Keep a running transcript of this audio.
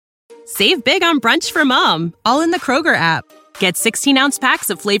Save big on brunch for mom, all in the Kroger app. Get 16-ounce packs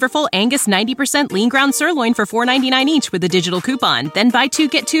of flavorful Angus 90% lean ground sirloin for $4.99 each with a digital coupon. Then buy 2,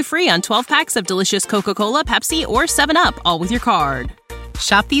 get 2 free on 12 packs of delicious Coca-Cola, Pepsi, or 7-Up, all with your card.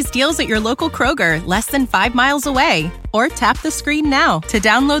 Shop these deals at your local Kroger, less than 5 miles away. Or tap the screen now to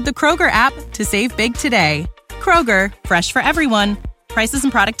download the Kroger app to save big today. Kroger, fresh for everyone. Prices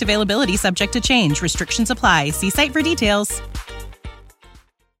and product availability subject to change. Restrictions apply. See site for details.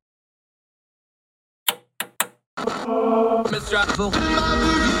 With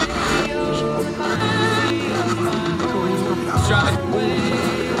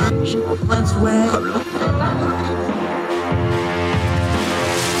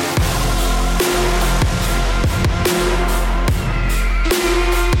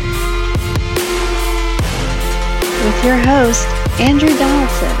your host, Andrew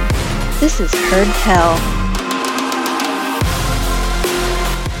Donaldson. This is Heard Tell.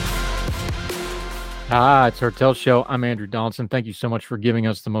 It's Heard Tell Show. I'm Andrew Donaldson. Thank you so much for giving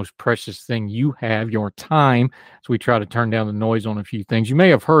us the most precious thing you have, your time, as we try to turn down the noise on a few things. You may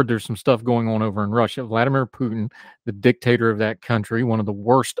have heard there's some stuff going on over in Russia. Vladimir Putin, the dictator of that country, one of the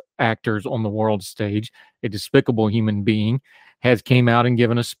worst actors on the world stage, a despicable human being, has came out and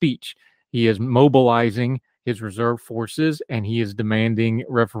given a speech. He is mobilizing his reserve forces, and he is demanding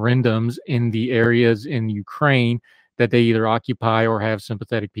referendums in the areas in Ukraine that they either occupy or have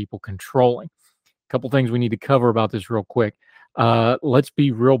sympathetic people controlling. A couple things we need to cover about this real quick. Let's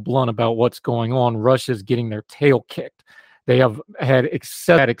be real blunt about what's going on. Russia's getting their tail kicked. They have had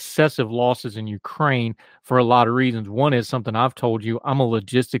excessive losses in Ukraine for a lot of reasons. One is something I've told you. I'm a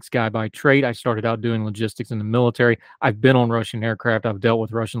logistics guy by trade. I started out doing logistics in the military. I've been on Russian aircraft. I've dealt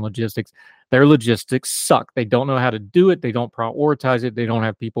with Russian logistics. Their logistics suck. They don't know how to do it. They don't prioritize it. They don't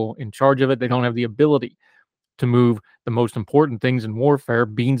have people in charge of it. They don't have the ability to move the most important things in warfare,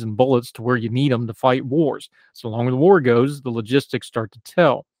 beans and bullets, to where you need them to fight wars. So long as the war goes, the logistics start to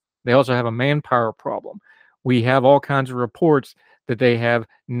tell. They also have a manpower problem. We have all kinds of reports that they have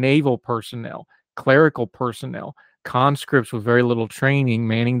naval personnel, clerical personnel, conscripts with very little training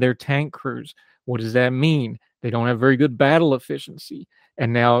manning their tank crews. What does that mean? They don't have very good battle efficiency.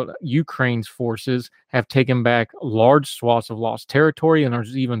 And now Ukraine's forces have taken back large swaths of lost territory and are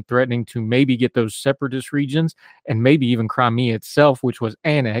even threatening to maybe get those separatist regions and maybe even Crimea itself, which was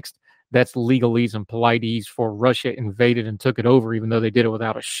annexed. That's legalese and politese for Russia invaded and took it over, even though they did it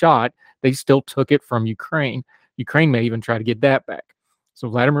without a shot. They still took it from Ukraine. Ukraine may even try to get that back. So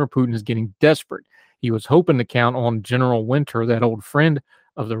Vladimir Putin is getting desperate. He was hoping to count on General Winter, that old friend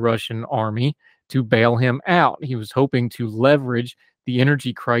of the Russian army, to bail him out. He was hoping to leverage the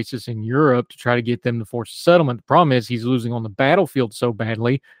energy crisis in Europe to try to get them to force a settlement. The problem is he's losing on the battlefield so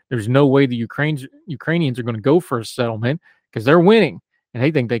badly, there's no way the Ukrainians are going to go for a settlement because they're winning, and they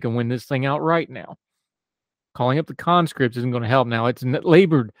think they can win this thing outright now. Calling up the conscripts isn't going to help. Now, it's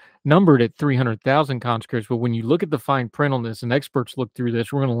numbered at 300,000 conscripts, but when you look at the fine print on this, and experts look through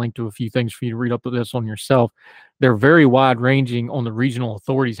this, we're going to link to a few things for you to read up with this on yourself. They're very wide-ranging on the regional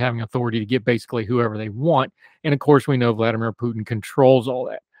authorities having authority to get basically whoever they want. And, of course, we know Vladimir Putin controls all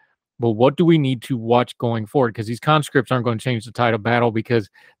that. But what do we need to watch going forward? Because these conscripts aren't going to change the tide of battle because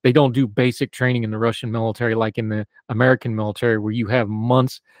they don't do basic training in the Russian military like in the American military, where you have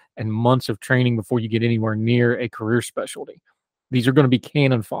months and months of training before you get anywhere near a career specialty. These are going to be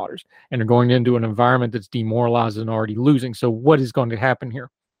cannon fodders, and they're going into an environment that's demoralized and already losing. So what is going to happen here?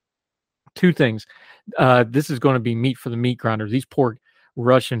 Two things. This is going to be meat for the meat grinders. These poor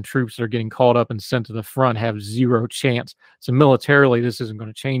Russian troops that are getting called up and sent to the front have zero chance. So militarily, this isn't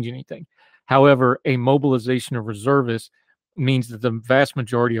going to change anything. However, a mobilization of reservists means that the vast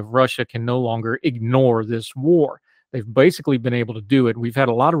majority of Russia can no longer ignore this war. They've basically been able to do it. We've had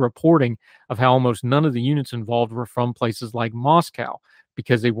a lot of reporting of how almost none of the units involved were from places like Moscow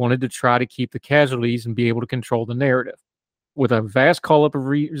because they wanted to try to keep the casualties and be able to control the narrative. With a vast call-up of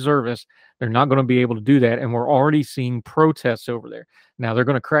reservists, they're not going to be able to do that, and we're already seeing protests over there. Now, they're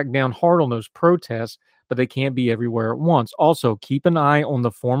going to crack down hard on those protests, but they can't be everywhere at once. Also, keep an eye on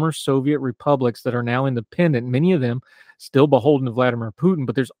the former Soviet republics that are now independent, many of them still beholden to Vladimir Putin,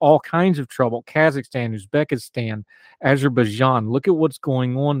 but there's all kinds of trouble. Kazakhstan, Uzbekistan, Azerbaijan, look at what's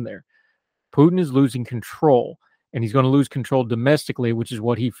going on there. Putin is losing control, and he's going to lose control domestically, which is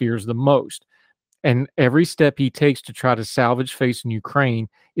what he fears the most. And every step he takes to try to salvage face in Ukraine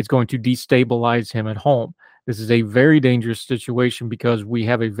is going to destabilize him at home. This is a very dangerous situation because we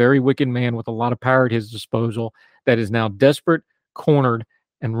have a very wicked man with a lot of power at his disposal that is now desperate, cornered,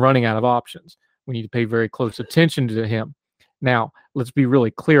 and running out of options. We need to pay very close attention to him. Now, let's be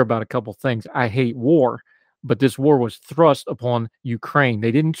really clear about a couple things. I hate war, but this war was thrust upon Ukraine.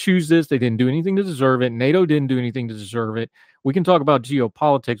 They didn't choose this. They didn't do anything to deserve it. NATO didn't do anything to deserve it. We can talk about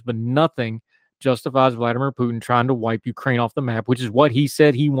geopolitics, but nothing justifies Vladimir Putin trying to wipe Ukraine off the map, which is what he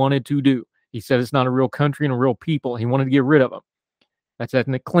said he wanted to do. He said it's not a real country and a real people. He wanted to get rid of them. That's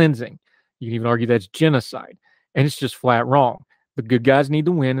ethnic cleansing. You can even argue that's genocide. And it's just flat wrong. The good guys need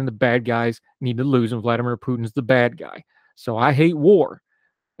to win and the bad guys need to lose, and Vladimir Putin's the bad guy. So I hate war.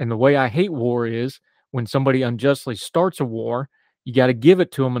 And the way I hate war is when somebody unjustly starts a war, you got to give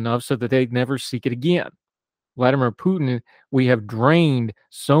it to them enough so that they never seek it again. Vladimir Putin, we have drained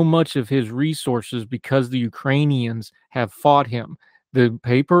so much of his resources because the Ukrainians have fought him. The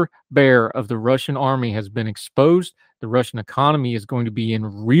paper bear of the Russian army has been exposed. The Russian economy is going to be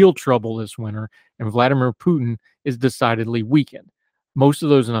in real trouble this winter, and Vladimir Putin is decidedly weakened. Most of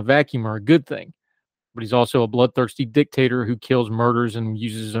those in a vacuum are a good thing, but he's also a bloodthirsty dictator who kills, murders, and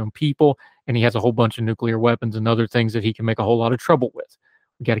uses his own people, and he has a whole bunch of nuclear weapons and other things that he can make a whole lot of trouble with.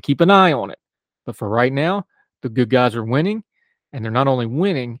 We got to keep an eye on it. But for right now, the good guys are winning, and they're not only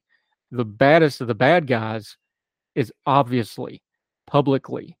winning, the baddest of the bad guys is obviously,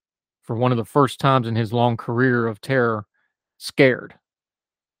 publicly, for one of the first times in his long career of terror, scared.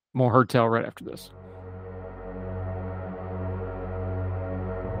 More Heard Tell right after this.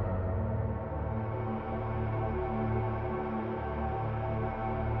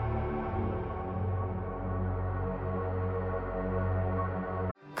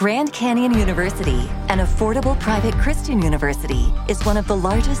 Grand Canyon University, an affordable private Christian university, is one of the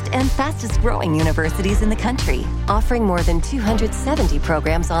largest and fastest growing universities in the country, offering more than 270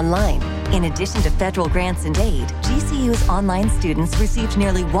 programs online. In addition to federal grants and aid, GCU's online students received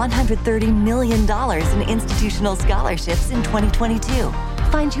nearly $130 million in institutional scholarships in 2022.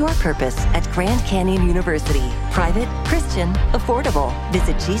 Find your purpose at Grand Canyon University. Private, Christian, affordable.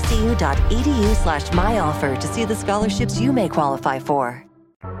 Visit gcu.edu/myoffer to see the scholarships you may qualify for.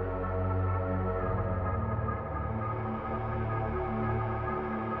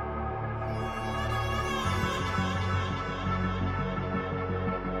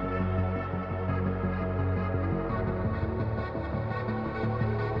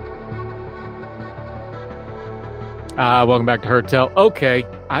 Welcome back to Heard Tell. Okay,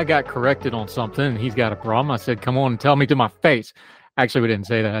 I got corrected on something, and he's got a problem. I said, come on and tell me to my face. Actually, we didn't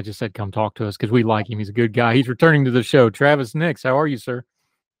say that. I just said, come talk to us, because we like him. He's a good guy. He's returning to the show. Travis Nix, how are you, sir?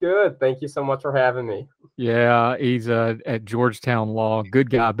 Good. Thank you so much for having me. Yeah, he's at Georgetown Law. Good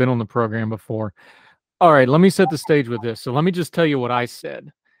guy. Been on the program before. All right, let me set the stage with this. So let me just tell you what I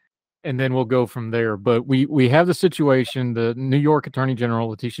said, and then we'll go from there. But we have the situation. The New York Attorney General,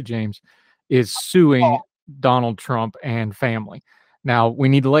 Letitia James, is suing Donald Trump and family. Now, we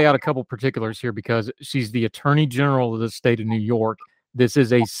need to lay out a couple particulars here because she's the Attorney General of the state of New York. This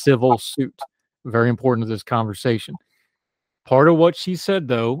is a civil suit. Very important to this conversation. Part of what she said,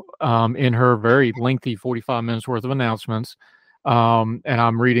 though, in her very lengthy 45 minutes worth of announcements, and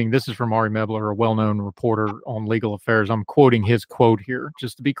I'm reading, this is from Ari Mebler, a well-known reporter on legal affairs. I'm quoting his quote here,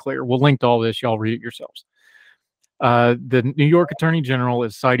 just to be clear. We'll link to all this. Y'all read it yourselves. The New York Attorney General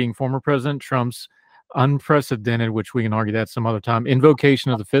is citing former President Trump's unprecedented, which we can argue that some other time,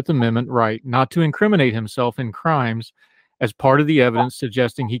 invocation of the Fifth Amendment right not to incriminate himself in crimes as part of the evidence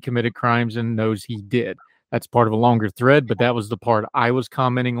suggesting he committed crimes and knows he did. That's part of a longer thread, but that was the part I was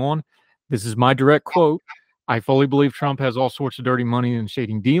commenting on. This is my direct quote. I fully believe Trump has all sorts of dirty money and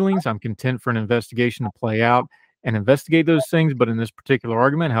shading dealings. I'm content for an investigation to play out and investigate those things, but in this particular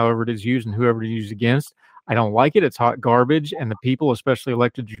argument, however it is used and whoever it is used against, I don't like it. It's hot garbage, and the people, especially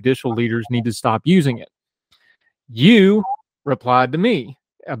elected judicial leaders, need to stop using it. You replied to me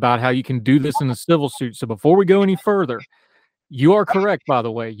about how you can do this in a civil suit. So before we go any further, you are correct, by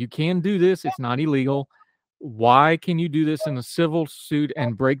the way. You can do this. It's not illegal. Why can you do this in a civil suit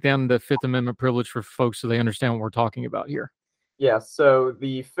and break down the Fifth Amendment privilege for folks so they understand what we're talking about here? Yeah, so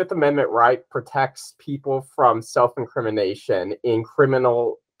the Fifth Amendment right protects people from self-incrimination in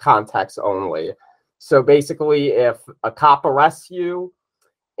criminal context only. So basically, if a cop arrests you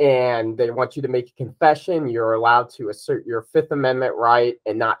and they want you to make a confession, you're allowed to assert your Fifth Amendment right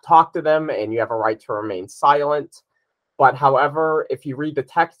and not talk to them, and you have a right to remain silent. But however, if you read the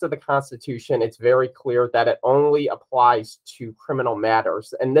text of the Constitution, it's very clear that it only applies to criminal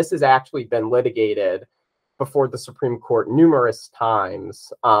matters. And this has actually been litigated before the Supreme Court numerous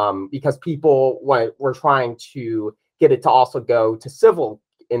times because people were trying to get it to also go to civil,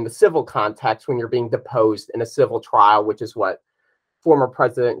 in the civil context when you're being deposed in a civil trial, which is what former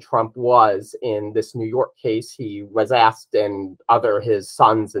President Trump was in this New York case. He was asked, and his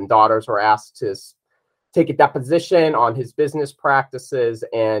sons and daughters were asked to take a deposition on his business practices,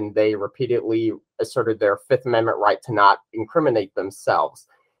 and they repeatedly asserted their Fifth Amendment right to not incriminate themselves.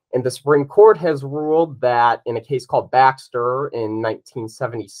 And the Supreme Court has ruled that in a case called Baxter in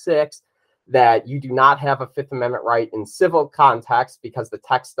 1976, that you do not have a Fifth Amendment right in civil context because the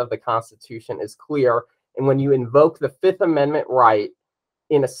text of the Constitution is clear. And when you invoke the Fifth Amendment right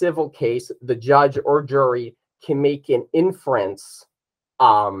in a civil case, the judge or jury can make an inference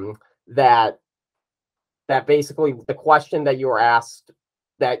that basically the question that you were asked,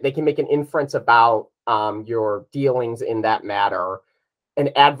 that they can make an inference about your dealings in that matter, an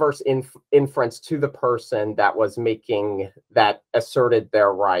adverse inference to the person that was making that asserted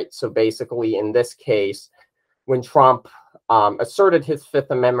their right. So basically, in this case, when Trump asserted his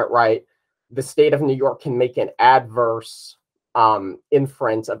Fifth Amendment right, the state of New York can make an adverse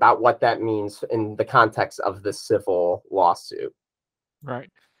inference about what that means in the context of the civil lawsuit. Right.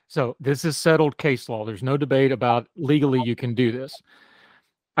 So this is settled case law. There's no debate about legally you can do this.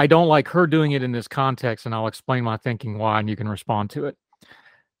 I don't like her doing it in this context, and I'll explain my thinking why, and you can respond to it.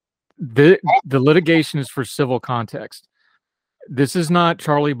 The litigation is for civil context. This is not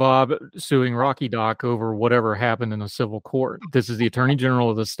Charlie Bob suing Rocky Doc over whatever happened in a civil court. This is the Attorney General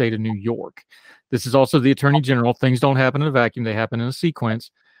of the state of New York. This is also the Attorney General. Things don't happen in a vacuum. They happen in a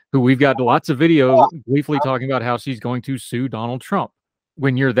sequence. Who we've got lots of video briefly talking about how she's going to sue Donald Trump.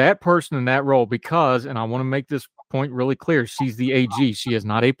 When you're that person in that role, because, and I want to make this point really clear, she's the AG. She is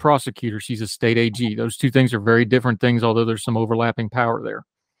not a prosecutor. She's a state AG. Those two things are very different things, although there's some overlapping power there.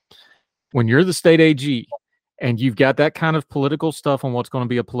 When you're the state AG and you've got that kind of political stuff on what's going to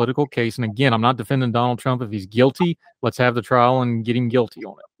be a political case, and again, I'm not defending Donald Trump. If he's guilty, let's have the trial and get him guilty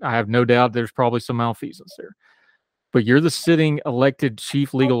on it. I have no doubt there's probably some malfeasance there. But you're the sitting elected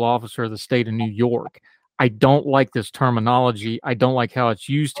chief legal officer of the state of New York. I don't like this terminology. I don't like how it's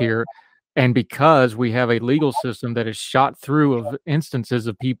used here. And because we have a legal system that is shot through of instances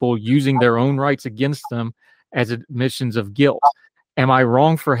of people using their own rights against them as admissions of guilt. Am I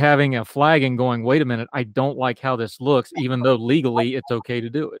wrong for having a flag and going, wait a minute, I don't like how this looks, even though legally it's okay to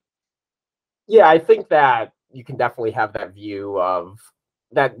do it? Yeah, I think that you can definitely have that view of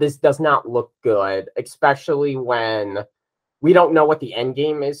that this does not look good, especially when we don't know what the end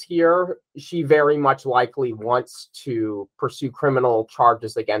game is here. She very much likely wants to pursue criminal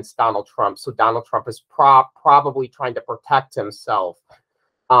charges against Donald Trump. So Donald Trump is probably trying to protect himself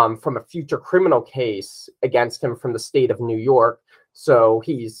from a future criminal case against him from the state of New York. So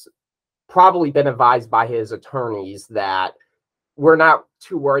he's probably been advised by his attorneys that we're not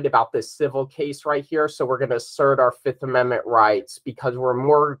too worried about this civil case right here. So we're going to assert our Fifth Amendment rights because we're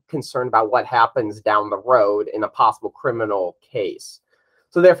more concerned about what happens down the road in a possible criminal case.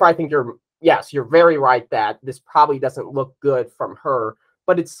 So therefore, I think you're very right that this probably doesn't look good from her,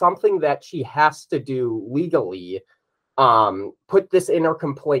 but it's something that she has to do legally. Put this in her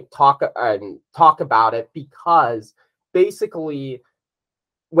complaint, talk about it, because basically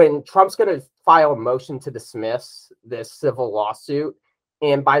when Trump's going to file a motion to dismiss this civil lawsuit,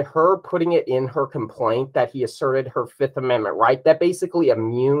 and by her putting it in her complaint that he asserted her Fifth Amendment right, that basically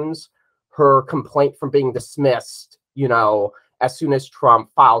immunes her complaint from being dismissed, as soon as Trump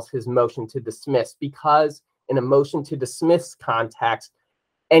files his motion to dismiss, because in a motion to dismiss context,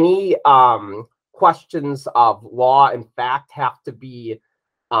 any questions of law and fact have to be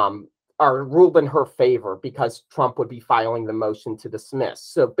are ruled in her favor because Trump would be filing the motion to dismiss.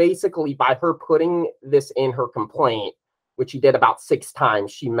 So basically, by her putting this in her complaint, which she did about 6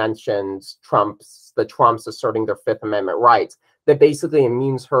 times, she mentions the Trumps asserting their Fifth Amendment rights, that basically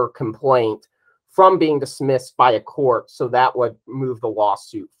immunes her complaint from being dismissed by a court. So that would move the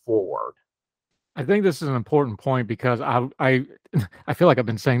lawsuit forward. I think this is an important point because I feel like I've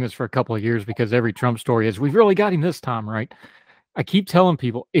been saying this for a couple of years because every Trump story is, we've really got him this time, right? I keep telling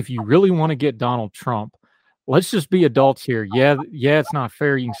people, if you really want to get Donald Trump, let's just be adults here. Yeah, it's not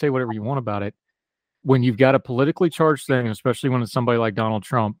fair. You can say whatever you want about it. When you've got a politically charged thing, especially when it's somebody like Donald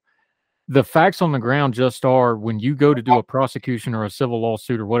Trump, the facts on the ground just are, when you go to do a prosecution or a civil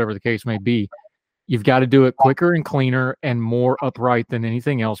lawsuit or whatever the case may be, you've got to do it quicker and cleaner and more upright than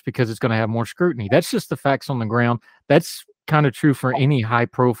anything else because it's going to have more scrutiny. That's just the facts on the ground. That's kind of true for any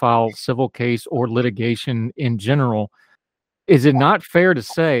high-profile civil case or litigation in general. Is it not fair to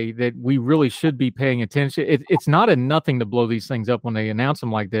say that we really should be paying attention? It's not a nothing to blow these things up when they announce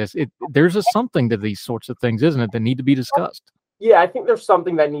them like this. There's a something to these sorts of things, isn't it, that need to be discussed? Yeah, I think there's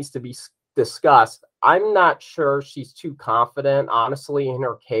something that needs to be discussed. I'm not sure she's too confident, honestly, in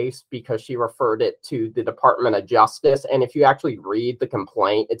her case because she referred it to the Department of Justice. And if you actually read the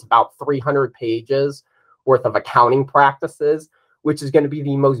complaint, it's about 300 pages worth of accounting practices, which is going to be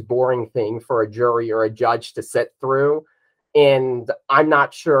the most boring thing for a jury or a judge to sit through. And I'm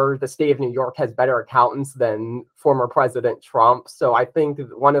not sure the state of New York has better accountants than former President Trump. So I think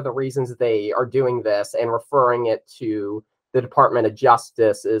one of the reasons they are doing this and referring it to the Department of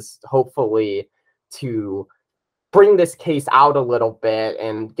Justice is hopefully to bring this case out a little bit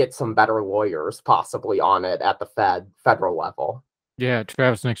and get some better lawyers possibly on it at the federal level. Yeah,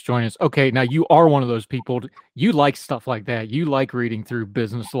 Travis Nix join us. Okay, now you are one of those people. You like stuff like that. You like reading through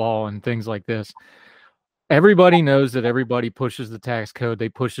business law and things like this. Everybody knows that everybody pushes the tax code. They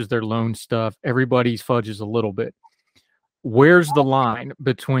pushes their loan stuff. Everybody fudges a little bit. Where's the line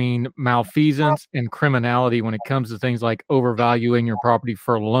between malfeasance and criminality when it comes to things like overvaluing your property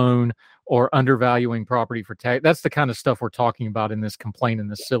for a loan or undervaluing property for tax? That's the kind of stuff we're talking about in this complaint, in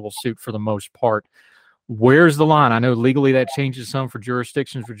this civil suit for the most part. Where's the line? I know legally that changes some for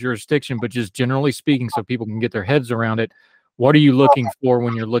jurisdiction, but just generally speaking, so people can get their heads around it, what are you looking for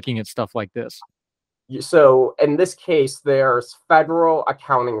when you're looking at stuff like this? So in this case, there's federal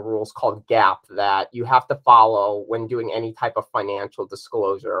accounting rules called GAAP that you have to follow when doing any type of financial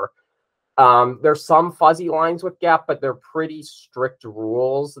disclosure. There's some fuzzy lines with GAAP, but they're pretty strict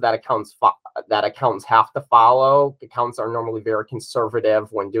rules that accountants have to follow. Accountants are normally very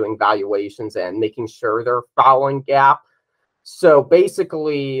conservative when doing valuations and making sure they're following GAAP. So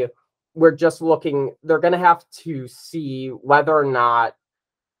basically, we're just looking, they're going to have to see whether or not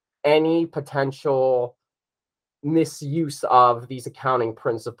any potential misuse of these accounting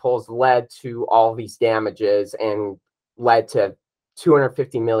principles led to all these damages and led to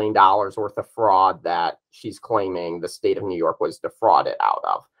 $250 million worth of fraud that she's claiming the state of New York was defrauded out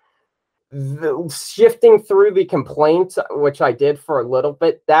of. Shifting through the complaint, which I did for a little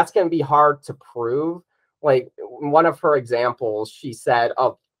bit, that's going to be hard to prove. Like one of her examples, she said,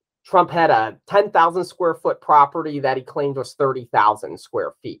 oh, Trump had a 10,000 square foot property that he claimed was 30,000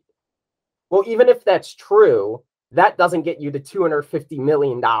 square feet. Well, even if that's true, that doesn't get you to $250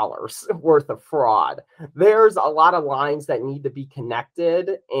 million worth of fraud. There's a lot of lines that need to be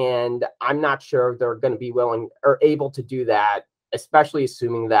connected, and I'm not sure they're going to be willing or able to do that, especially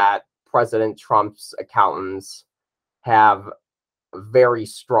assuming that President Trump's accountants have very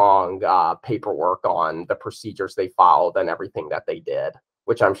strong paperwork on the procedures they followed and everything that they did,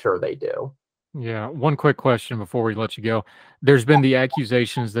 which I'm sure they do. Yeah. One quick question before we let you go. There's been the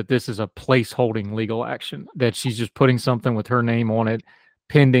accusations that this is a place-holding legal action, that she's just putting something with her name on it,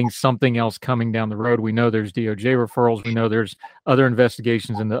 pending something else coming down the road. We know there's DOJ referrals. We know there's other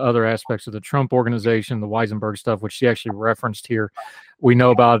investigations into other aspects of the Trump organization, the Weisenberg stuff, which she actually referenced here. We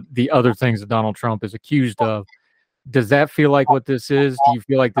know about the other things that Donald Trump is accused of. Does that feel like what this is? Do you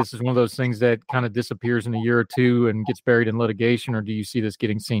feel like this is one of those things that kind of disappears in a year or two and gets buried in litigation, or do you see this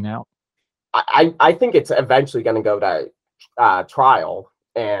getting seen out? I think it's eventually going to go to trial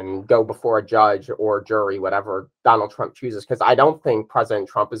and go before a judge or jury, whatever Donald Trump chooses, because I don't think President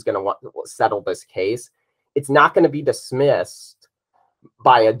Trump is going to want to settle this case. It's not going to be dismissed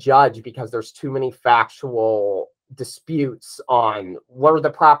by a judge because there's too many factual disputes on what are the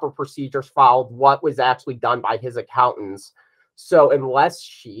proper procedures followed, what was actually done by his accountants. So unless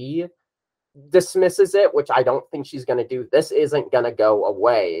she dismisses it, which I don't think she's going to do, this isn't going to go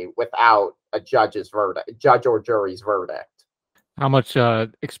away without a judge or jury's verdict. How much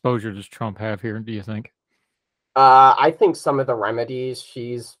exposure does Trump have here, do you think? I think some of the remedies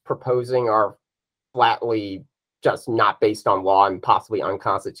she's proposing are flatly just not based on law and possibly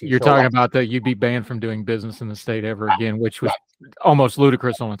unconstitutional. You're talking about that you'd be banned from doing business in the state ever again, which was almost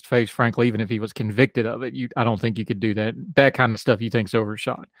ludicrous on its face, frankly. Even if he was convicted of it, I don't think you could do that. That kind of stuff you think's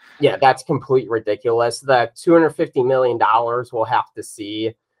overshot. Yeah, that's completely ridiculous. The $250 million we'll have to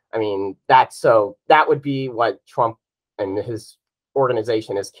see. I mean, that would be what Trump and his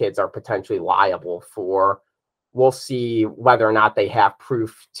organization, his kids, are potentially liable for. We'll see whether or not they have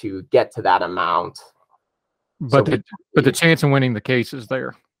proof to get to that amount. But the chance of winning the case is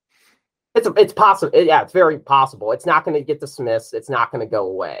there. It's possible. Yeah, it's very possible. It's not going to get dismissed. It's not going to go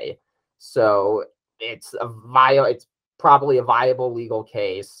away. So it's probably a viable legal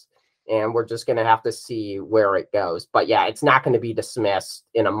case, and we're just going to have to see where it goes. But yeah, it's not going to be dismissed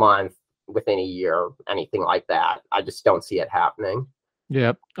in a month, within a year, anything like that. I just don't see it happening.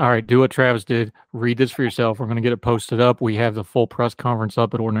 Yep. All right. Do what Travis did. Read this for yourself. We're going to get it posted up. We have the full press conference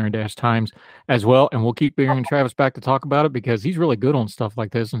up at Ordinary-Times as well. And we'll keep bringing Travis back to talk about it because he's really good on stuff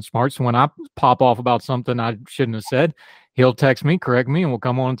like this and smart. So when I pop off about something I shouldn't have said, he'll text me, correct me, and we'll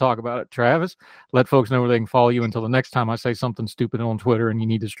come on and talk about it. Travis, let folks know where they can follow you until the next time I say something stupid on Twitter and you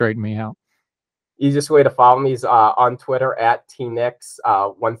need to straighten me out. Easiest way to follow me is on Twitter at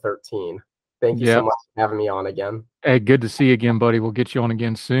TNix113. Thank you so Yep. much for having me on again. Hey, good to see you again, buddy. We'll get you on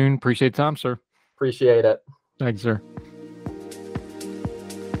again soon. Appreciate the time, sir. Appreciate it. Thanks, sir.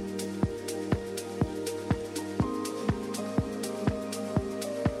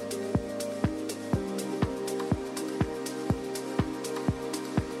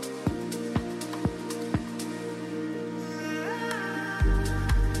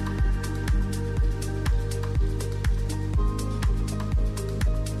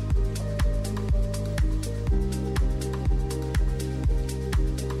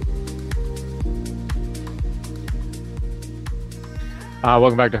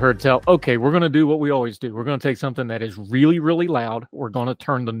 Welcome back to Heard Tell. Okay, we're going to do what we always do. We're going to take something that is really, really loud. We're going to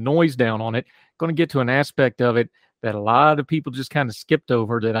turn the noise down on it. Going to get to an aspect of it that a lot of people just kind of skipped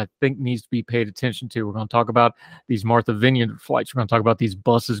over that I think needs to be paid attention to. We're going to talk about these Martha Vineyard flights. We're going to talk about these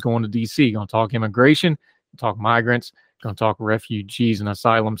buses going to D.C. We're going to talk immigration, talk migrants, going to talk refugees and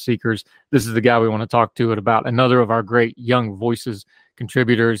asylum seekers. This is the guy we want to talk to it about. Another of our great Young Voices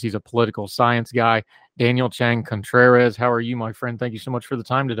contributors. He's a political science guy, Daniel Chang Contreras. How are you, my friend? Thank you so much for the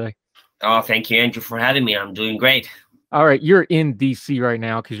time today. Oh, thank you, Andrew, for having me. I'm doing great. All right, you're in D.C. right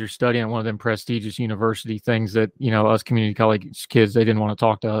now because you're studying at one of them prestigious university things that, you know, us community college kids, they didn't want to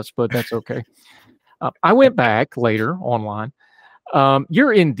talk to us, but that's okay. I went back later online.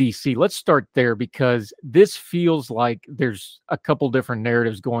 You're in D.C. Let's start there because this feels like there's a couple different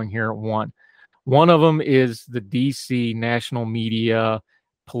narratives going here at one. One of them is the D.C. national media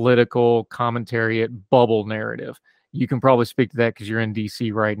political commentary bubble narrative. You can probably speak to that because you're in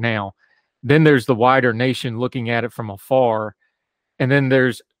D.C. right now. Then there's the wider nation looking at it from afar. And then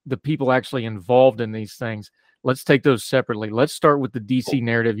there's the people actually involved in these things. Let's take those separately. Let's start with the D.C.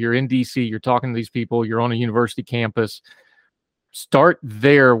 narrative. You're in D.C. You're talking to these people. You're on a university campus. Start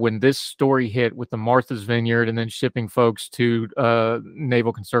there when this story hit with the Martha's Vineyard and then shipping folks to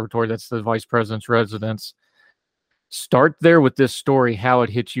Naval Conservatory. That's the vice president's residence. Start there with this story, how it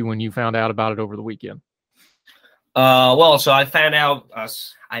hit you when you found out about it over the weekend. Well, so I found out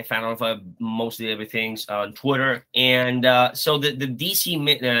mostly everything on Twitter. And so the DC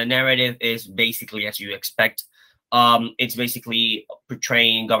narrative is basically as you expect. It's basically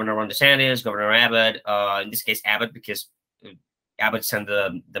portraying Governor Ron DeSantis, Governor Abbott, in this case Abbott, because Abbott sent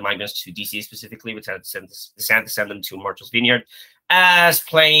the migrants to DC specifically, but DeSantis sent them to Martha's Vineyard, as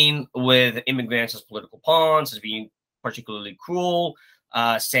playing with immigrants as political pawns, as being particularly cruel,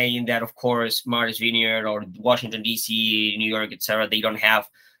 saying that, of course, Martha's Vineyard or Washington, D.C., New York, etc., they don't have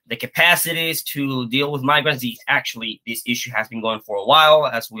the capacities to deal with migrants. This issue has been going for a while,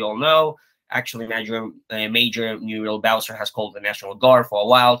 as we all know. Actually, Major Muriel Bowser has called the National Guard for a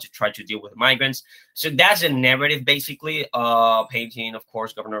while to try to deal with migrants. So that's a narrative, basically, painting, of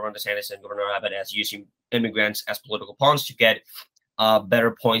course, Governor Ron DeSantis and Governor Abbott as using immigrants as political pawns to get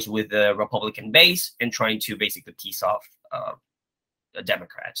better points with the Republican base and trying to basically piece off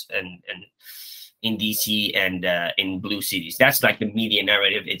Democrats and in DC and in blue cities. That's like the media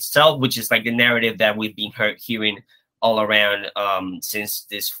narrative itself, which is like the narrative that we've been hearing all around since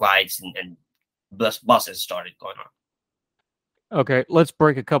these flights and buses started going on. Okay, let's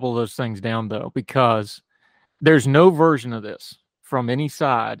break a couple of those things down, though, because there's no version of this from any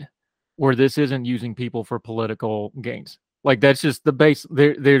side where this isn't using people for political gains. Like, that's just the base.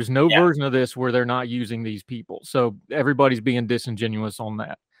 There's no version of this where they're not using these people. So everybody's being disingenuous on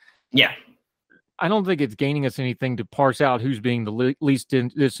that. Yeah. I don't think it's gaining us anything to parse out who's being the least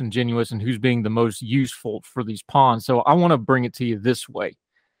disingenuous and who's being the most useful for these pawns. So I want to bring it to you this way.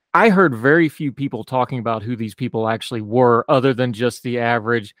 I heard very few people talking about who these people actually were other than just the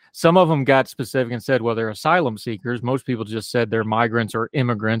average. Some of them got specific and said, well, they're asylum seekers. Most people just said they're migrants or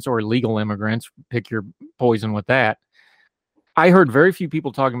immigrants or illegal immigrants. Pick your poison with that. I heard very few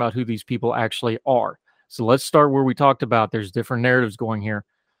people talking about who these people actually are. So let's start where we talked about. There's different narratives going here.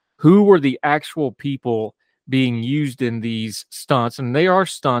 Who were the actual people being used in these stunts? And they are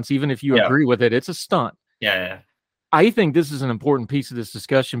stunts, even if you agree with it. It's a stunt. Yeah. I think this is an important piece of this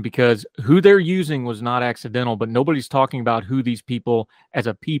discussion because who they're using was not accidental, but nobody's talking about who these people as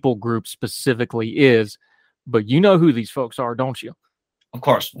a people group specifically is. But you know who these folks are, don't you? Of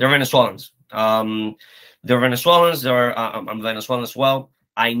course. They're Venezuelans. I'm Venezuelan as well.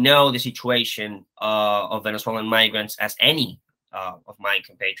 I know the situation of Venezuelan migrants as any of my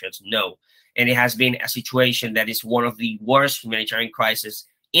compatriots know. And it has been a situation that is one of the worst humanitarian crises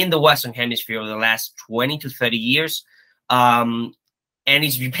in the Western Hemisphere over the last 20 to 30 years. And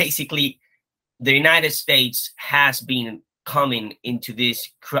it's basically the United States has been coming into this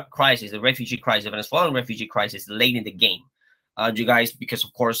crisis, the refugee crisis, the Venezuelan refugee crisis, late in the game. You guys, because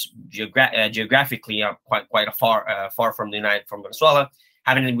of course geographically are quite far from Venezuela,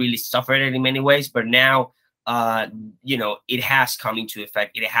 haven't really suffered it in many ways, but now it has come into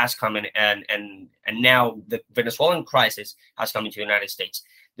effect. It has come in, and now the Venezuelan crisis has come into the United States.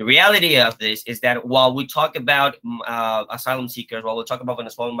 The reality of this is that while we talk about asylum seekers, while we talk about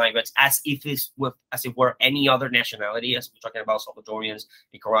Venezuelan migrants as if we're any other nationality, as we're talking about Salvadorians,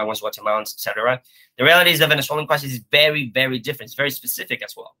 Nicaraguans, Guatemalans, etc., the reality is the Venezuelan crisis is very, very different. It's very specific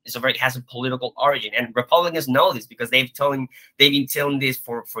as well. It has a political origin, and Republicans know this because they've been telling this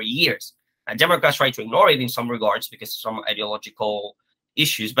for years. Democrats try to ignore it in some regards because of some ideological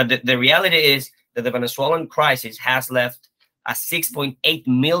issues, but the reality is that the Venezuelan crisis has left 6.8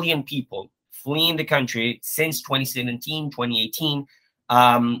 million people fleeing the country since 2017, 2018.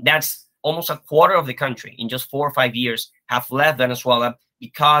 That's almost a quarter of the country in just 4 or 5 years have left Venezuela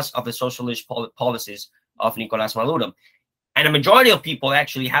because of the socialist policies of Nicolás Maduro. And a majority of people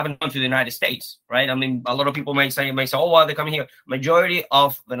actually haven't gone to the United States, right? I mean, a lot of people may say, oh, well, they're coming here. Majority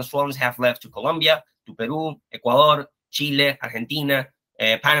of Venezuelans have left to Colombia, to Peru, Ecuador, Chile, Argentina,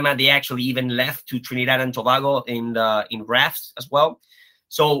 Panama. They actually even left to Trinidad and Tobago in rafts as well.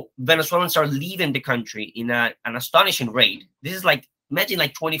 So Venezuelans are leaving the country in an astonishing rate. This is imagine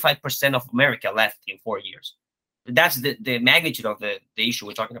 25% of America left in 4 years. That's the magnitude of the issue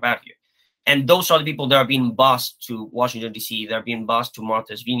we're talking about here. And those are the people that are being bused to Washington, D.C. They're being bused to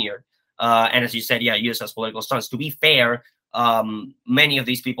Martha's Vineyard. And as you said, use as political stunts. To be fair, many of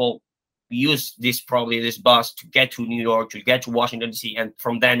these people use this bus to get to New York, to get to Washington, D.C. And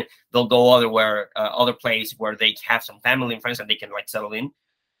from then they'll go other place where they have some family and friends that they can settle in.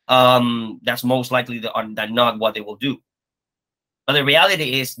 That's most likely than not what they will do. But the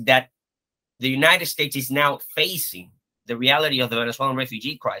reality is that the United States is now facing the reality of the Venezuelan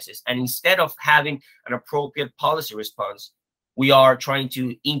refugee crisis. And instead of having an appropriate policy response, we are trying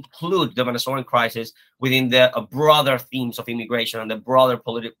to include the Venezuelan crisis within the broader themes of immigration and the broader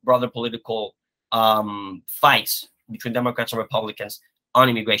political fights between Democrats and Republicans on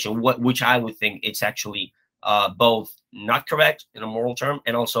immigration, which I would think it's actually both not correct in a moral term,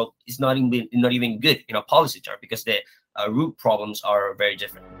 and also it's not even good in a policy term, because the root problems are very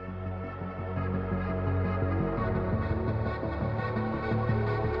different.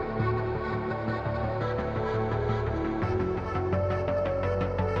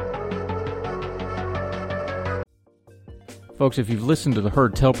 Folks, if you've listened to the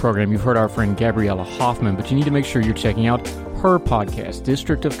Heard Tell program, you've heard our friend Gabriella Hoffman, but you need to make sure you're checking out her podcast,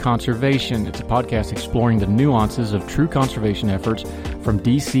 District of Conservation. It's a podcast exploring the nuances of true conservation efforts from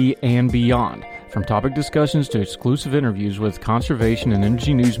D.C. and beyond. From topic discussions to exclusive interviews with conservation and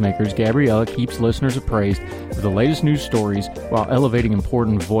energy newsmakers, Gabriella keeps listeners appraised of the latest news stories while elevating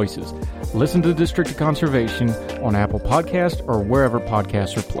important voices. Listen to District of Conservation on Apple Podcasts or wherever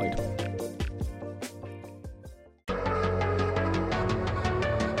podcasts are played.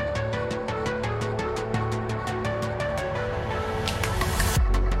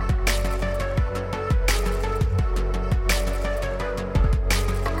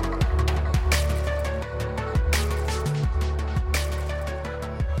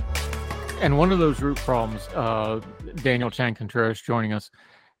 And one of those root problems, Daniel Chang Contreras joining us.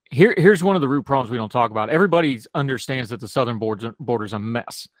 Here's one of the root problems we don't talk about. Everybody understands that the southern border's a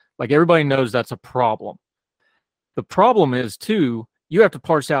mess. Everybody knows that's a problem. The problem is, too, you have to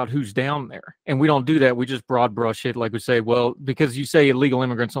parse out who's down there. And we don't do that. We just broad brush it. We say, well, because you say illegal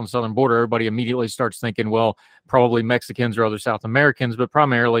immigrants on the southern border, everybody immediately starts thinking, well, probably Mexicans or other South Americans, but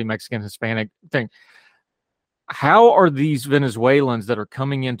primarily Mexican, Hispanic thing. How are these Venezuelans that are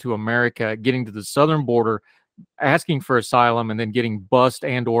coming into America, getting to the southern border, asking for asylum, and then getting bused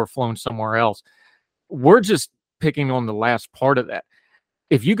and or flown somewhere else? We're just picking on the last part of that.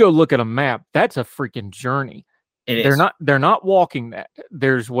 If you go look at a map, that's a freaking journey. It is. They're not walking that.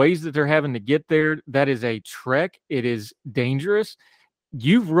 There's ways that they're having to get there. That is a trek. It is dangerous.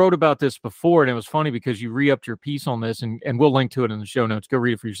 You've wrote about this before, and it was funny because you re-upped your piece on this, and we'll link to it in the show notes. Go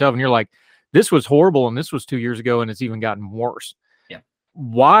read it for yourself. And you're like, this was horrible, and this was 2 years ago, and it's even gotten worse. Yeah.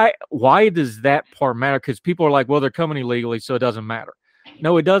 Why does that part matter? Because people are like, well, they're coming illegally, so it doesn't matter.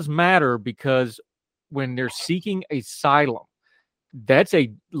 No, it does matter, because when they're seeking asylum, that's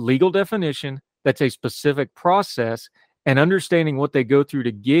a legal definition, that's a specific process, and understanding what they go through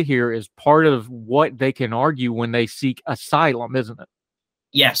to get here is part of what they can argue when they seek asylum, isn't it?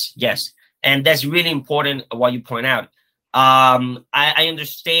 Yes. And that's really important what you point out. I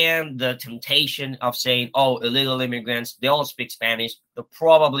understand the temptation of saying, oh, illegal immigrants, they all speak Spanish. They're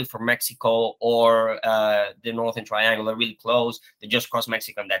probably from Mexico or the Northern Triangle. They're really close. They just cross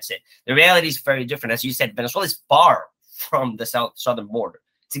Mexico and that's it. The reality is very different. As you said, Venezuela is far from the southern border.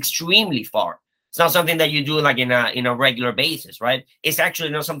 It's extremely far. It's not something that you do like in a regular basis, right? It's actually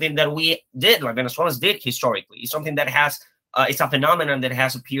not something that we did, like Venezuelans did historically. It's something that has, it's a phenomenon that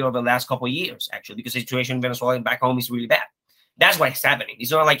has appeared over the last couple of years, actually, because the situation in Venezuela back home is really bad. That's what's happening.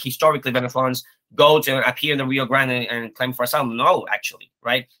 It's not like historically Venezuelans go to appear in the Rio Grande and claim for asylum. No, actually,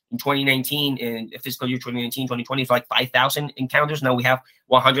 right? In 2019, in fiscal year 2019, 2020, it's like 5,000 encounters. Now we have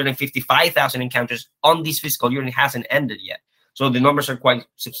 155,000 encounters on this fiscal year, and it hasn't ended yet. So the numbers are quite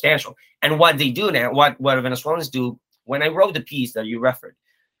substantial. And what they do now, what Venezuelans do, when I wrote the piece that you referred,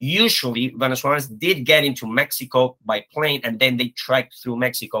 usually Venezuelans did get into Mexico by plane, and then they trekked through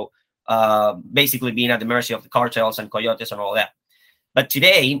Mexico, basically being at the mercy of the cartels and coyotes and all that. But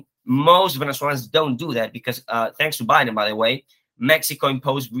today, most Venezuelans don't do that because, thanks to Biden, by the way, Mexico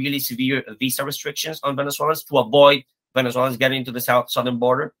imposed really severe visa restrictions on Venezuelans to avoid Venezuelans getting to the southern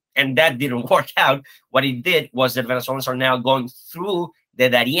border. And that didn't work out. What it did was that Venezuelans are now going through the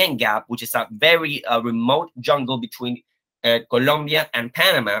Darien Gap, which is a very remote jungle between Colombia and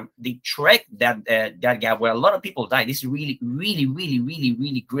Panama. They trekked that gap where a lot of people died. This is really, really, really, really,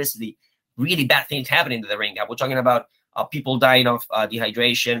 really grisly, really bad things happening in the Darien Gap. We're talking about people dying of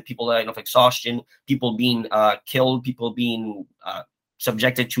dehydration, people dying of exhaustion, people being killed, people being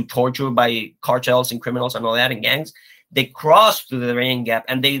subjected to torture by cartels and criminals and all that, and gangs. They cross through the Darien Gap,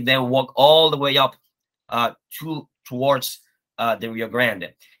 and they then walk all the way up towards the Rio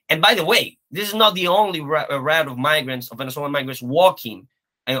Grande. And by the way, this is not the only route of migrants, of Venezuelan migrants walking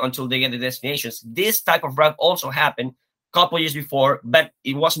until they get to destinations. This type of route also happened a couple of years before, but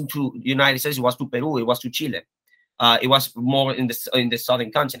it wasn't to the United States, it was to Peru, it was to Chile. It was more in the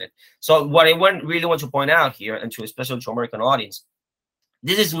southern continent. So what I really want to point out here, and especially to American audience,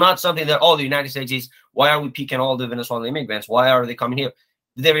 this is not something that, the United States is, why are we picking all the Venezuelan immigrants? Why are they coming here?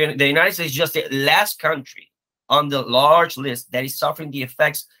 The United States is just the last country on the large list that is suffering the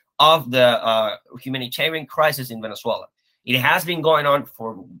effects of the humanitarian crisis in Venezuela. It has been going on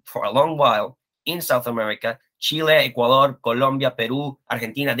for a long while in South America. Chile, Ecuador, Colombia, Peru,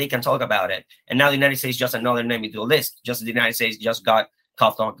 Argentina, they can talk about it. And now the United States is just another name into the list. Just the United States just got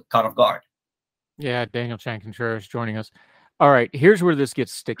caught off guard. Yeah, Daniel Chan-Contreras joining us. All right, here's where this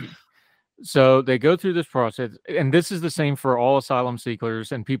gets sticky. So they go through this process, and this is the same for all asylum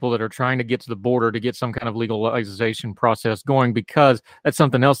seekers and people that are trying to get to the border to get some kind of legalization process going, because that's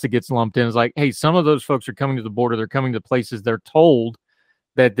something else that gets lumped in. Is like, hey, some of those folks are coming to the border. They're coming to places they're told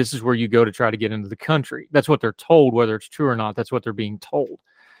that this is where you go to try to get into the country. That's what they're told, whether it's true or not. That's what they're being told.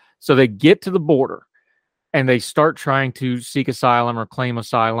 So they get to the border, and they start trying to seek asylum or claim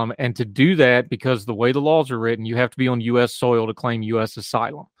asylum. And to do that, because the way the laws are written, you have to be on U.S. soil to claim U.S.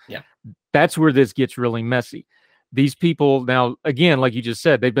 asylum. Yeah. That's where this gets really messy. These people now, again, like you just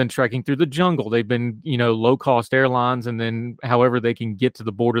said, they've been trekking through the jungle. They've been, low-cost airlines, and then however they can get to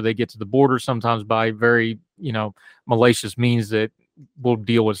the border, they get to the border, sometimes by very, malicious means that we'll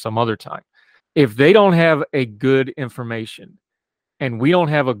deal with some other time. If they don't have a good information, and we don't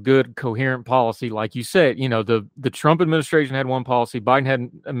have a good coherent policy, like you said, the Trump administration had one policy, Biden had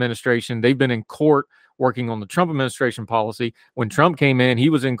an administration. They've been in court working on the Trump administration policy. When Trump came in, he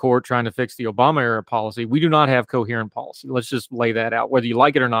was in court trying to fix the Obama era policy. We do not have coherent policy. Let's just lay that out. Whether you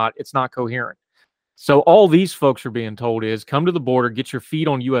like it or not, it's not coherent. So all these folks are being told is come to the border, get your feet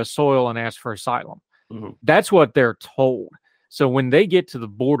on U.S. soil, and ask for asylum. Mm-hmm. That's what they're told. So when they get to the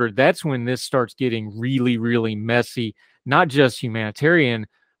border, that's when this starts getting really, really messy. Not just humanitarian,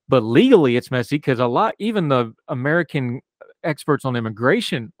 but legally it's messy, because even the American experts on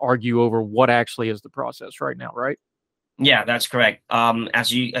immigration argue over what actually is the process right now, right? Yeah, that's correct.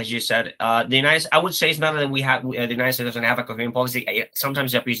 As you said, the United, I would say it's not that we have the United States doesn't have a coherent policy.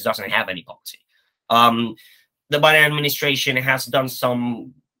 Sometimes the police doesn't have any policy. The Biden administration has done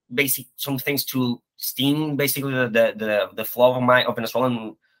some things to stem basically the flow of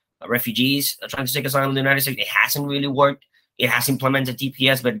Venezuelan refugees trying to take asylum in the United States. It hasn't really worked. It has implemented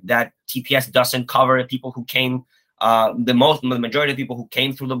TPS, but that TPS doesn't cover people who came, the majority of people who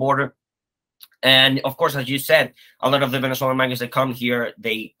came through the border. And of course, as you said, a lot of the Venezuelan migrants that come here,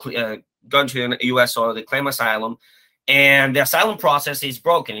 they go to the U.S. soil, they claim asylum, and the asylum process is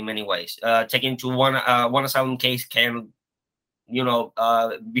broken in many ways. Taking to one asylum case can,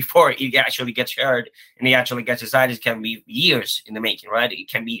 before it actually gets heard and it actually gets decided, it can be years in the making, right? It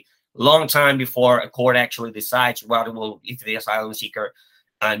can be a long time before a court actually decides if the asylum seeker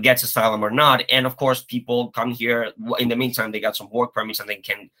gets asylum or not. And of course, people come here. In the meantime, they got some work permits and they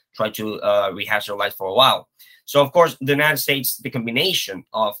can try to rehash their life for a while. So of course, the United States, the combination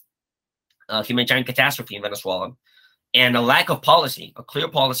of humanitarian catastrophe in Venezuela and a lack of policy, a clear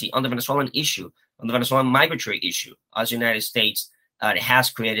policy on the Venezuelan issue, on the Venezuelan migratory issue, as the United States has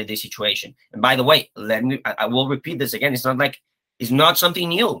created this situation. And by the way, I will repeat this again. It's not something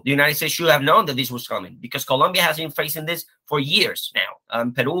new. The United States should have known that this was coming, because Colombia has been facing this for years now.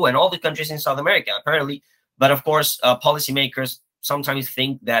 Peru and all the countries in South America, apparently. But of course, policymakers sometimes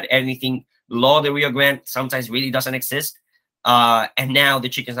think that anything below the Rio Grande sometimes really doesn't exist. And now the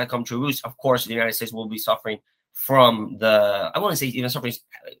chickens that come to roost, of course, the United States will be suffering from I wouldn't say even suffering,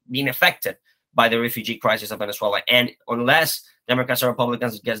 being affected by the refugee crisis of Venezuela. And unless Democrats and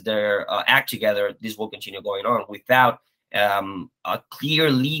Republicans get their act together, this will continue going on without a clear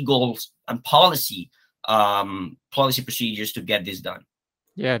legal and policy procedures to get this done.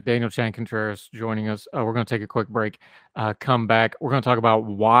 Yeah, Daniel Chan Contreras joining us. We're going to take a quick break. Come back. We're going to talk about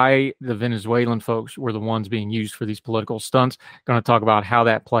why the Venezuelan folks were the ones being used for these political stunts. Going to talk about how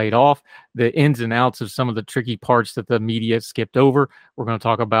that played off, the ins and outs of some of the tricky parts that the media skipped over. We're going to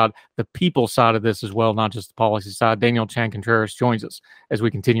talk about the people side of this as well, not just the policy side. Daniel Chan Contreras joins us as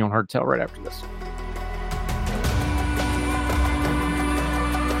we continue on Heard Tell right after this.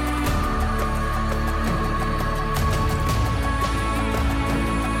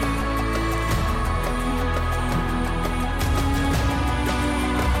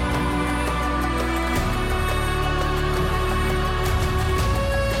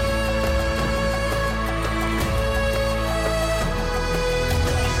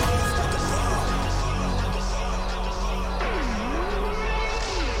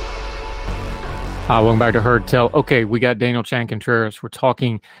 Welcome back to Heard Tell. Okay, we got Daniel Chan Contreras. We're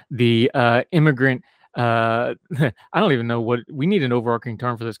talking the immigrant. I don't even know what we need an overarching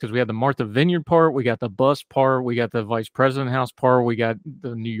term for this, because we have the Martha Vineyard part, we got the bus part, we got the Vice President House part, we got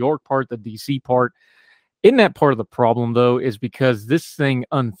the New York part, the DC part. Isn't that part of the problem, though, is because this thing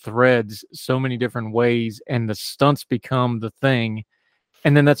unthreads so many different ways, and the stunts become the thing,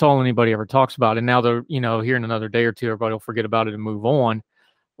 and then that's all anybody ever talks about. And now they're, here in another day or two, everybody will forget about it and move on.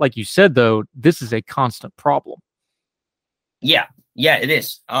 Like you said, though, this is a constant problem. Yeah, it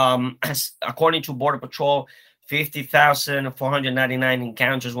is. According to Border Patrol, 50,499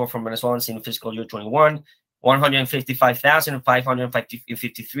 encounters were from Venezuelans in fiscal year 21,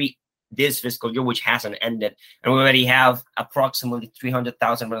 155,553 this fiscal year, which hasn't ended. And we already have approximately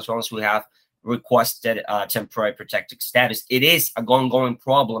 300,000 Venezuelans who have requested temporary protected status. It is an ongoing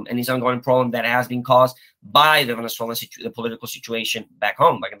problem, and it's an ongoing problem that has been caused by the Venezuelan the political situation back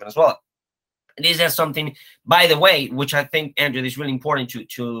home, back in Venezuela. And this is something, by the way, which I think, Andrew, is really important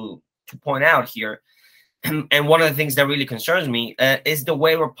to point out here. And one of the things that really concerns me is the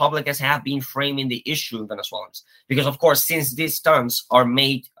way Republicans have been framing the issue in Venezuelans. Because, of course, since these stunts are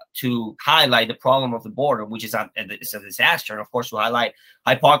made to highlight the problem of the border, which is a disaster, and of course to highlight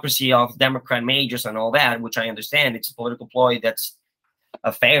hypocrisy of Democrat majors and all that, which I understand, it's a political ploy that's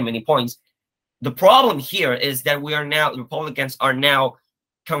fair in many points. The problem here is that Republicans are now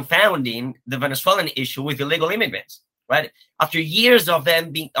confounding the Venezuelan issue with illegal immigrants, right? After years of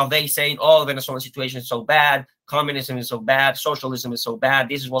they saying, oh, the Venezuelan situation is so bad, communism is so bad, socialism is so bad,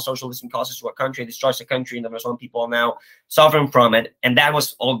 this is what socialism causes to a country, it destroys the country, and the Venezuelan people are now suffering from it. And that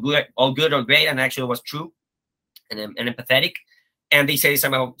was all good or great, and actually was true and empathetic. And they say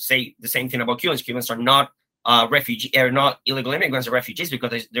the same thing about Cubans. Cubans are not not illegal immigrants or refugees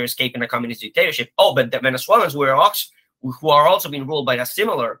because they're escaping a communist dictatorship. Oh, but the Venezuelans who are also being ruled by a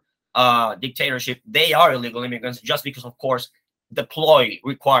similar dictatorship, they are illegal immigrants just because, of course, the ploy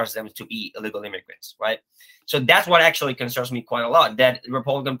requires them to be illegal immigrants, right? So that's what actually concerns me quite a lot, that the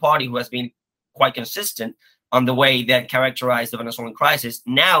Republican Party, who has been quite consistent on the way that characterized the Venezuelan crisis,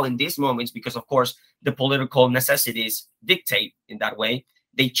 now in these moments, because, of course, the political necessities dictate in that way,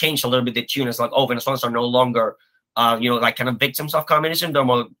 they changed a little bit the tune. It's like, oh, Venezuelans are no longer, like kind of victims of communism.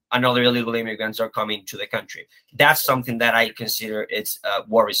 Another illegal immigrants are coming to the country. That's something that I consider it's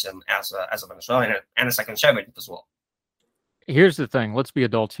worrisome as a Venezuelan and as a conservative as well. Here's the thing. Let's be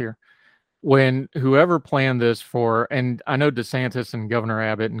adults here. When whoever planned this and I know DeSantis and Governor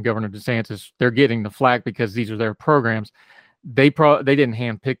Abbott and Governor DeSantis, they're getting the flack because these are their programs. They didn't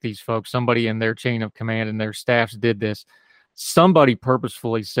handpick these folks. Somebody in their chain of command and their staffs did this. Somebody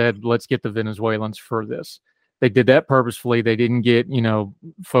purposefully said, let's get the Venezuelans for this. They did that purposefully. They didn't get,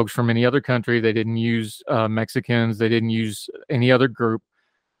 folks from any other country. They didn't use Mexicans. They didn't use any other group.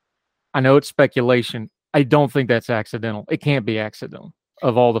 I know it's speculation. I don't think that's accidental. It can't be accidental.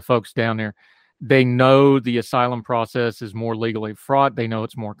 Of all the folks down there, they know the asylum process is more legally fraught. They know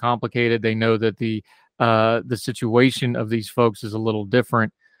it's more complicated. They know that the situation of these folks is a little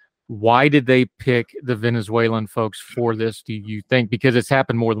different. Why did they pick the Venezuelan folks for this, do you think? Because it's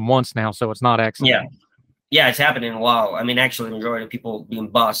happened more than once now, so it's not accidental. Yeah, it's happening a while. I mean, actually, the majority of people being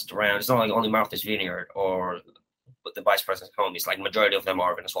bussed around, it's not like only Martha's Vineyard or the vice president's home is like majority of them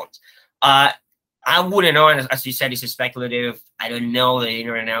are Venezuelans. I wouldn't know, and as you said, it's speculative. I don't know the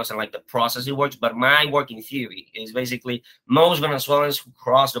inner and outs and like the process it works, but my working theory is basically most Venezuelans who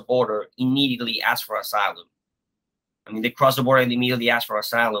cross the border immediately ask for asylum. I mean, they cross the border and immediately ask for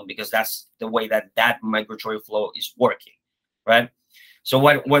asylum because that's the way that migratory flow is working, right? So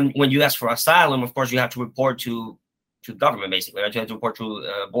when you ask for asylum, of course, you have to report to government, basically, right? You have to report to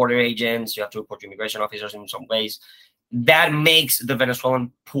border agents, you have to report to immigration officers in some ways. That makes the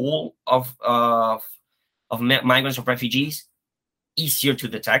Venezuelan pool of migrants or refugees easier to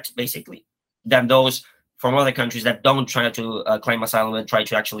detect, basically, than those from other countries that don't try to claim asylum and try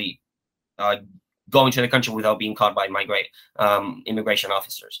to actually go into the country without being caught by immigration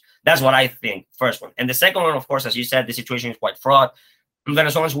officers. That's what I think, first one. And the second one, of course, as you said, the situation is quite fraught.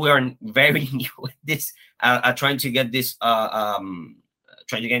 Venezuelans, we are very new at this, trying to get this, of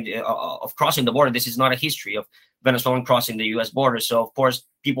crossing the border. This is not a history of Venezuelan crossing the U.S. border. So, of course,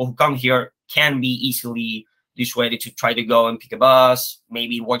 people who come here can be easily dissuaded to try to go and pick a bus.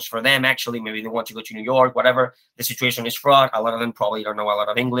 Maybe it works for them, actually. Maybe they want to go to New York, whatever. The situation is fraught. A lot of them probably don't know a lot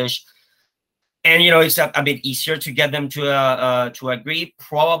of English. And, it's a bit easier to get them to agree.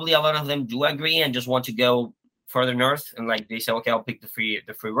 Probably a lot of them do agree and just want to go further north. And like they say, okay, I'll pick the free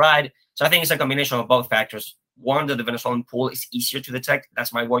ride. So I think it's a combination of both factors. One, that the Venezuelan pool is easier to detect.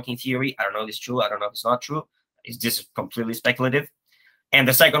 That's my working theory. I don't know if it's true. I don't know if it's not true. It's just completely speculative. And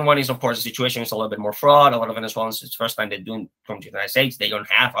the second one is, of course, the situation is a little bit more fraud. A lot of Venezuelans, it's the first time they're doing come to the United States. They don't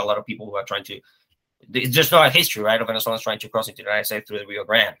have a lot of people who are trying to. It's just not a history, right, of Venezuelans trying to cross into the United States through the Rio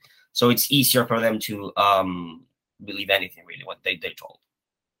Grande. So it's easier for them to believe anything, really, what they're told.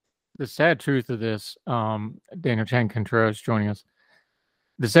 The sad truth of this, Daniel Chan Contreras joining us.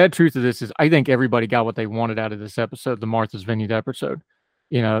 The sad truth of this is I think everybody got what they wanted out of this episode, the Martha's Vineyard episode.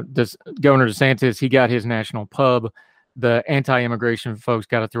 This Governor DeSantis, he got his national pub. The anti-immigration folks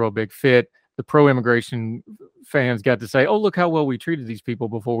got to throw a big fit. The pro-immigration fans got to say, "Oh, look how well we treated these people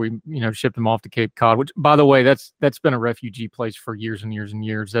before we, shipped them off to Cape Cod." Which, by the way, that's been a refugee place for years and years and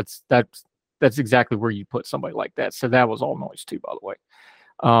years. That's exactly where you put somebody like that. So that was all noise too, by the way.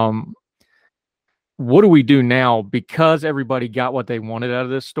 What do we do now? Because everybody got what they wanted out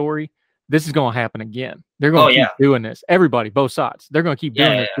of this story. This is going to happen again. They're going to keep doing this. Everybody, both sides. They're going to keep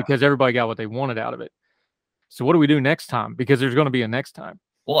doing this because everybody got what they wanted out of it. So what do we do next time? Because there's going to be a next time.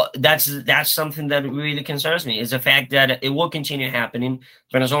 Well, that's something that really concerns me, is the fact that it will continue happening.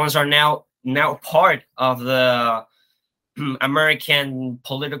 Venezuelans are now part of the American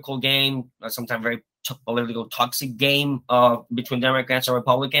political game, sometimes very political toxic game between Democrats and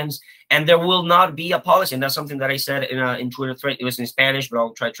Republicans, and there will not be a policy. And that's something that I said in Twitter thread. It was in Spanish, but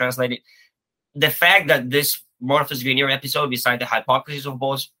I'll try to translate it. The fact that this Martha's Vineyard episode, beside the hypocrisies of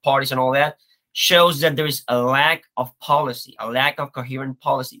both parties and all that, shows that there is a lack of policy, a lack of coherent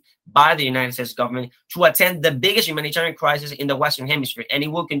policy by the United States government to attend the biggest humanitarian crisis in the Western Hemisphere, and it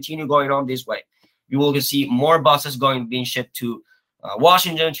will continue going on this way. You will see more buses being shipped to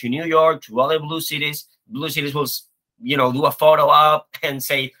Washington, to New York, to other blue cities. Blue cities will, do a photo up and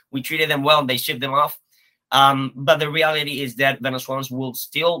say we treated them well and they shipped them off. But the reality is that Venezuelans will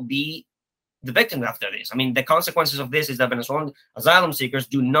still be the victims after this. I mean, the consequences of this is that Venezuelan asylum seekers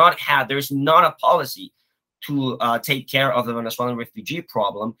there's not a policy to take care of the Venezuelan refugee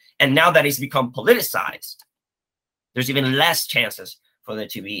problem. And now that it's become politicized, there's even less chances for there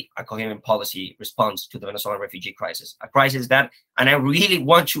to be a coherent policy response to the Venezuelan refugee crisis. A crisis that, and I really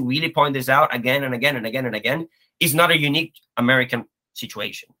want to really point this out again and again and again and again, is not a unique American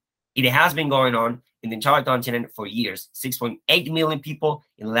situation. It has been going on in the entire continent for years. 6.8 million people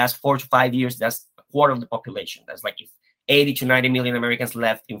in the last 4 to 5 years. That's a quarter of the population. That's like 80 to 90 million Americans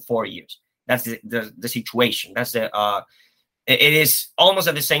left in 4 years. That's the situation. That's it is almost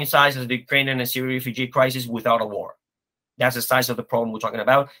at the same size as the Ukrainian and Syrian refugee crisis without a war. That's the size of the problem we're talking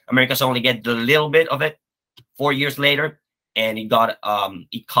about. America's only get the little bit of it 4 years later, and it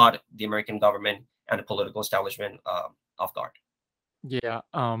caught the American government and the political establishment off guard. Yeah.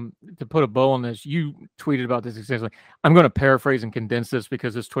 To put a bow on this, you tweeted about this extensively. I'm going to paraphrase and condense this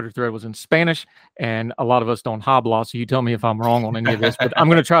because this Twitter thread was in Spanish and a lot of us don't habla. So you tell me if I'm wrong on any of this, but I'm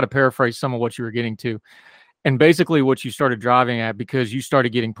going to try to paraphrase some of what you were getting to. And basically what you started driving at, because you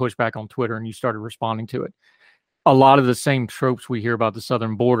started getting pushback on Twitter and you started responding to it. A lot of the same tropes we hear about the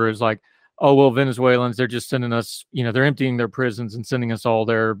southern border is like, oh, well, Venezuelans, they're just sending us, they're emptying their prisons and sending us all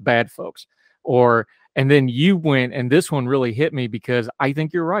their bad folks. And then you went, and this one really hit me because I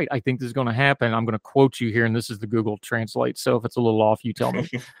think you're right. I think this is going to happen. I'm going to quote you here, and this is the Google Translate. So if it's a little off, you tell me.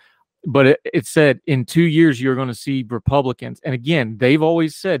 But it said in 2 years, you're going to see Republicans. And again, they've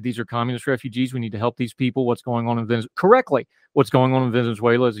always said these are communist refugees. We need to help these people. What's going on in Venezuela? Correctly, what's going on in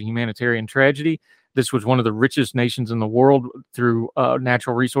Venezuela is a humanitarian tragedy. This was one of the richest nations in the world through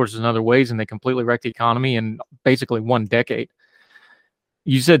natural resources and other ways, and they completely wrecked the economy in basically 1 decade.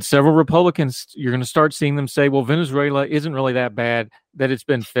 You said several Republicans, you're going to start seeing them say, well, Venezuela isn't really that bad, that it's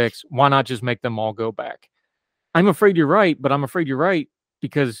been fixed. Why not just make them all go back? I'm afraid you're right, but I'm afraid you're right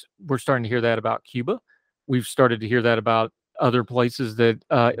because we're starting to hear that about Cuba. We've started to hear that about other places that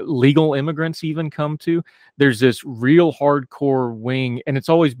legal immigrants even come to. There's this real hardcore wing, and it's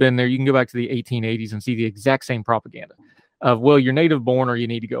always been there. You can go back to the 1880s and see the exact same propaganda of, well, you're native born or you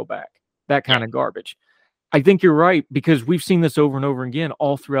need to go back. That kind of garbage. I think you're right because we've seen this over and over again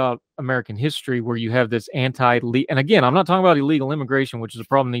all throughout American history where you have this and again, I'm not talking about illegal immigration, which is a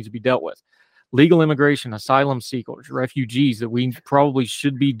problem that needs to be dealt with. Legal immigration, asylum seekers, refugees that we probably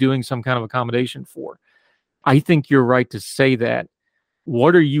should be doing some kind of accommodation for. I think you're right to say that.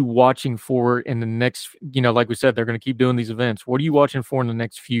 What are you watching for in the next, like we said, they're going to keep doing these events. What are you watching for in the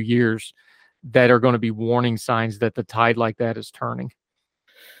next few years that are going to be warning signs that the tide like that is turning?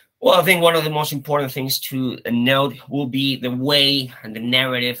 Well, I think one of the most important things to note will be the way and the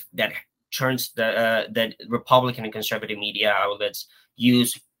narrative that turns the Republican and conservative media outlets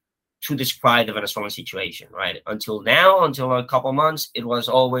use to describe the Venezuelan situation, right? Until now, until a couple months, it was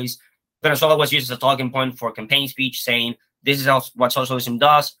always Venezuela was used as a talking point for campaign speech, saying this is what socialism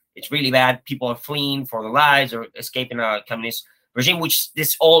does. It's really bad. People are fleeing for their lives or escaping a communist regime, which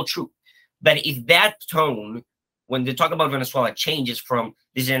is all true. But if that tone, when they talk about Venezuela, changes from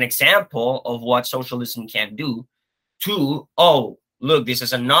this is an example of what socialism can do to, oh, look, this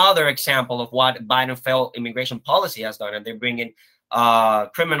is another example of what Biden failed immigration policy has done. And they're bringing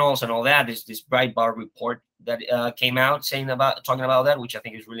criminals and all that. This Breitbart report that came out talking about that, which I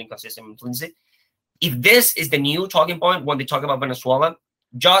think is really inconsistent and flimsy. If this is the new talking point when they talk about Venezuela,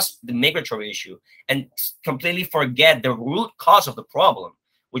 just the migratory issue, and completely forget the root cause of the problem,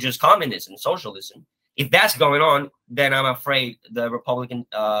 which is communism, socialism. If that's going on, then I'm afraid the Republican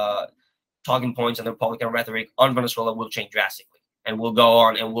talking points and the Republican rhetoric on Venezuela will change drastically, and will go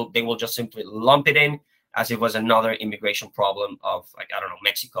on, and they will just simply lump it in as if it was another immigration problem of, like, I don't know,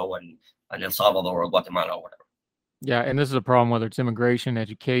 Mexico and El Salvador or Guatemala or whatever. Yeah, and this is a problem whether it's immigration,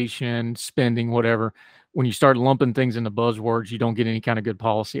 education, spending, whatever. When you start lumping things into buzzwords, you don't get any kind of good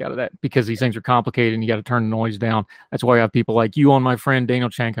policy out of that because these things are complicated and you got to turn the noise down. That's why I have people like you on, my friend Daniel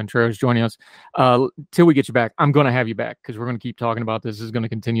Chan Contreras, joining us. Till we get you back, I'm going to have you back because we're going to keep talking about this. This is going to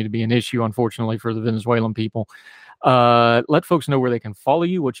continue to be an issue, unfortunately, for the Venezuelan people. Let folks know where they can follow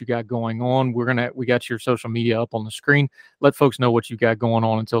you, what you got going on. We got your social media up on the screen. Let folks know what you got going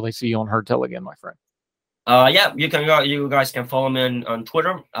on until they see you on Heard Tell again, my friend. Yeah, you guys can follow me on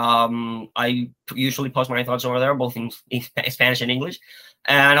Twitter. I usually post my thoughts over there, both in Spanish and English,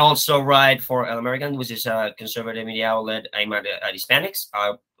 and also write for El American, which is a conservative media outlet aimed at Hispanics.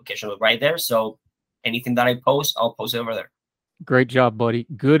 I occasionally write there, so anything that I post, I'll post it over there. Great job, buddy.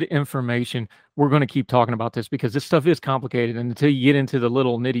 Good information. We're going to keep talking about this because this stuff is complicated. And until you get into the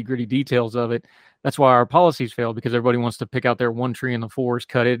little nitty gritty details of it, that's why our policies fail, because everybody wants to pick out their one tree in the forest,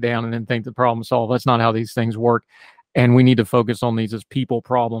 cut it down, and then think the problem's solved. That's not how these things work. And we need to focus on these as people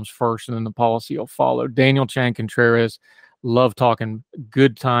problems first, and then the policy will follow. Daniel Chan Contreras, love talking.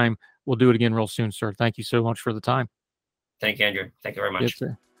 Good time. We'll do it again real soon, sir. Thank you so much for the time. Thank you, Andrew. Thank you very much. Yes,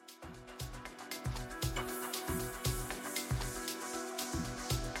 sir.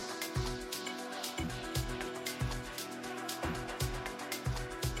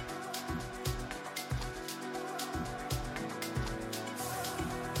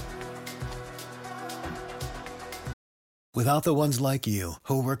 Without the ones like you,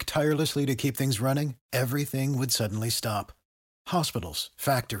 who work tirelessly to keep things running, everything would suddenly stop. Hospitals,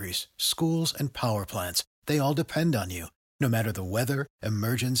 factories, schools, and power plants, they all depend on you. No matter the weather,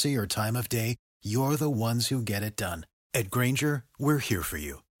 emergency, or time of day, you're the ones who get it done. At Grainger, we're here for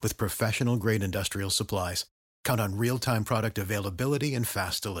you with professional-grade industrial supplies. Count on real-time product availability and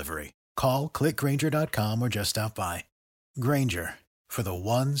fast delivery. Call, clickgrainger.com, or just stop by. Grainger, for the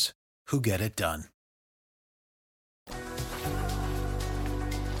ones who get it done.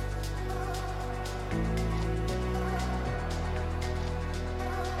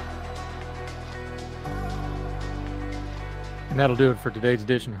 And that'll do it for today's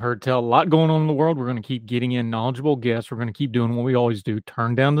edition of Heard Tell. A lot going on in the world. We're going to keep getting in knowledgeable guests. We're going to keep doing what we always do,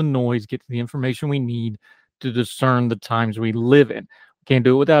 turn down the noise, get to the information we need to discern the times we live in. We can't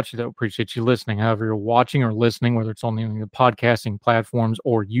do it without you, though. Appreciate you listening. However you're watching or listening, whether it's on the podcasting platforms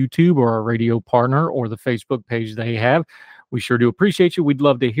or YouTube or our radio partner or the Facebook page they have, We sure do appreciate you. We'd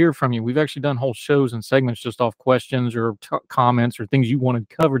love to hear from you. We've actually done whole shows and segments just off questions or comments or things you wanted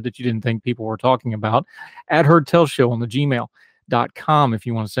covered that you didn't think people were talking about at Heard Tell Show on the gmail.com. If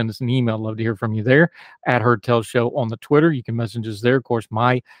you want to send us an email, love to hear from you there. At Heard Tell Show on the Twitter. You can message us there. Of course,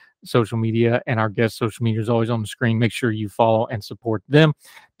 my social media and our guest social media is always on the screen. Make sure you follow and support them.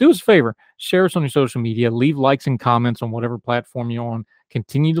 Do us a favor, share us on your social media, leave likes and comments on whatever platform you're on.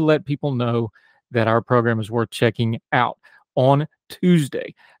 Continue to let people know that our program is worth checking out. On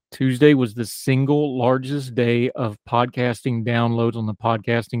Tuesday was the single largest day of podcasting downloads on the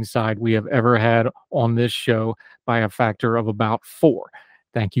podcasting side we have ever had on this show by a factor of about 4.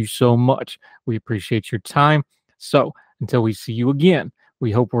 Thank you so much. We appreciate your time. So until we see you again,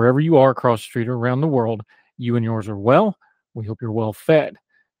 we hope wherever you are across the street or around the world, you and yours are well. We hope you're well fed.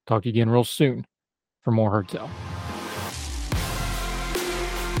 Talk to you again real soon for more Heard Tell.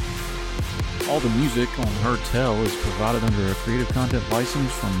 All the music on Heard Tell is provided under a Creative Content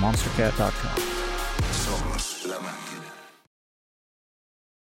license from monstercat.com.